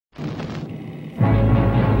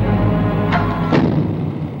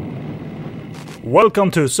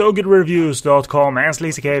Welcome to SoGoodReviews.com and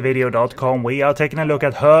SLEAZYVideo.com. We are taking a look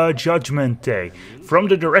at Her Judgment Day. From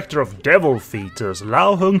the director of Devil Fetus,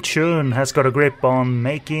 Lau Hung-chun has got a grip on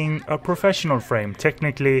making a professional frame,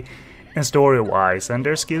 technically and story-wise, and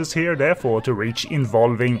their skills here therefore to reach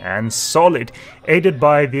involving and solid, aided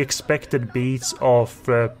by the expected beats of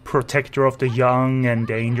Protector of the Young and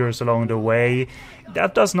Dangers along the way.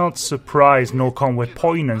 That does not surprise nor come with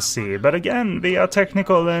poignancy, but again, via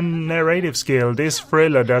technical and narrative skill, this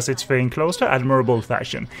thriller does its thing close to admirable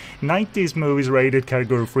fashion. 90s movies rated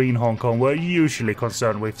category 3 in Hong Kong were usually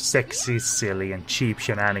concerned with sexy, silly and cheap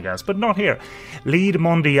shenanigans, but not here. Lead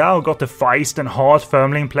Mondial got the feist and heart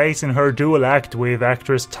firmly in place in her dual act with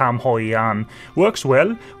actress Tam Hoi-an. Works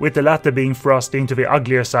well, with the latter being thrust into the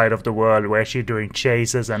uglier side of the world, where she during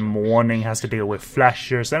chases and mourning has to deal with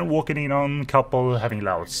flashers and walking in on couple having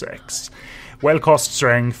loud sex. Well-cast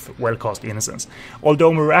strength, well-cast innocence.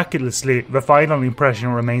 Although miraculously, the final impression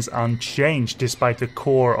remains unchanged despite the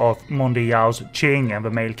core of Mondial's Ching and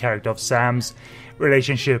the male character of Sam's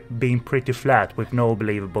relationship being pretty flat with no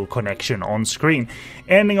believable connection on screen.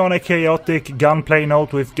 Ending on a chaotic gunplay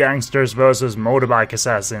note with gangsters versus motorbike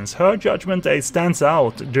assassins, Her Judgment Day stands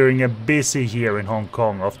out during a busy year in Hong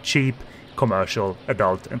Kong of cheap commercial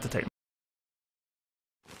adult entertainment.